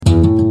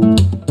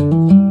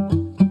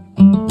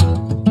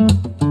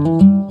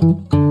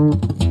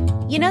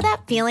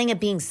feeling of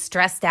being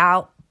stressed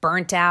out,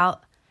 burnt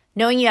out,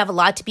 knowing you have a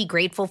lot to be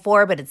grateful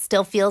for, but it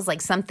still feels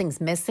like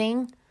something's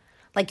missing?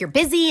 Like you're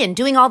busy and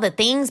doing all the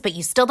things, but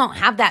you still don't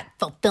have that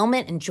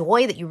fulfillment and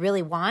joy that you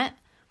really want?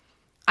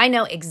 I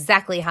know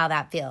exactly how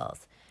that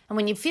feels. And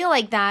when you feel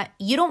like that,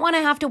 you don't want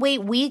to have to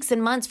wait weeks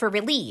and months for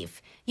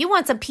relief. You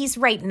want some peace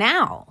right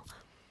now.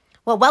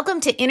 Well, welcome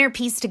to Inner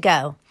Peace to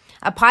Go,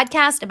 a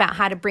podcast about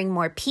how to bring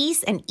more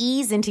peace and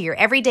ease into your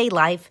everyday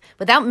life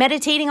without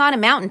meditating on a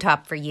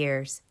mountaintop for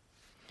years.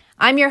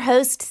 I'm your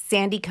host,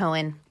 Sandy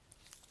Cohen.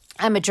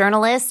 I'm a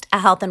journalist, a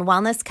health and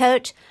wellness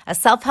coach, a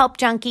self-help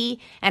junkie,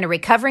 and a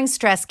recovering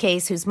stress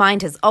case whose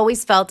mind has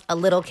always felt a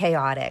little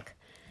chaotic.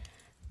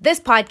 This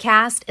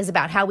podcast is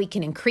about how we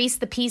can increase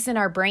the peace in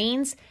our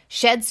brains,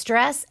 shed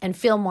stress, and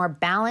feel more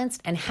balanced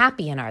and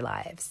happy in our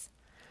lives.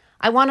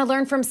 I want to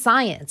learn from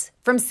science,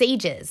 from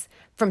sages,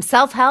 from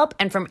self-help,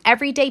 and from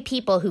everyday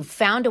people who've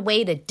found a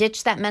way to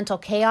ditch that mental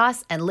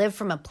chaos and live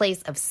from a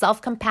place of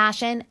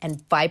self-compassion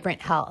and vibrant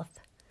health.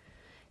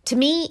 To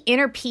me,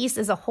 inner peace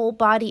is a whole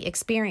body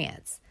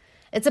experience.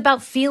 It's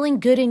about feeling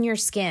good in your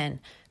skin,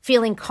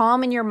 feeling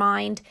calm in your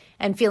mind,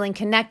 and feeling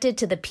connected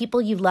to the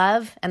people you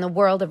love and the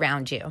world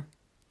around you.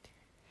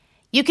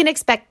 You can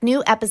expect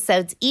new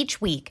episodes each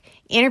week,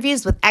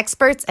 interviews with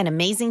experts and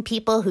amazing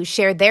people who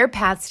share their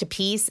paths to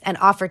peace and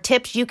offer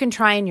tips you can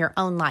try in your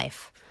own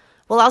life.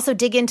 We'll also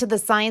dig into the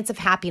science of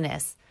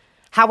happiness,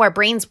 how our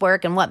brains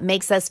work, and what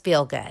makes us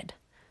feel good.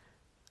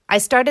 I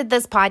started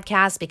this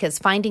podcast because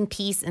finding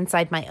peace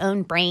inside my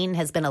own brain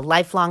has been a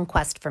lifelong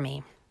quest for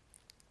me.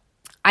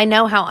 I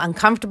know how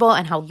uncomfortable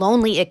and how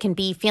lonely it can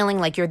be feeling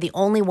like you're the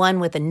only one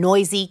with a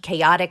noisy,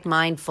 chaotic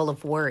mind full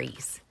of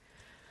worries.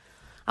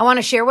 I want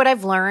to share what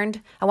I've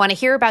learned. I want to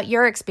hear about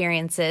your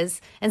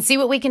experiences and see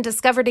what we can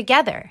discover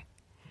together.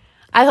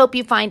 I hope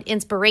you find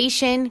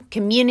inspiration,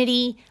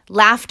 community,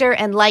 laughter,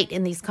 and light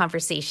in these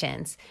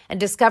conversations and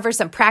discover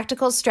some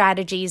practical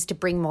strategies to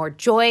bring more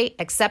joy,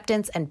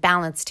 acceptance, and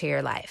balance to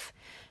your life.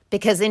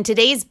 Because in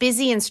today's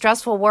busy and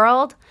stressful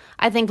world,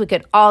 I think we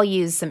could all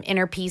use some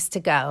inner peace to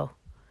go.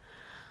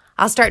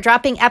 I'll start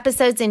dropping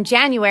episodes in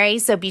January,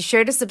 so be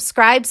sure to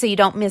subscribe so you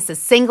don't miss a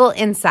single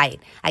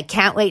insight. I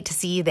can't wait to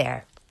see you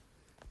there.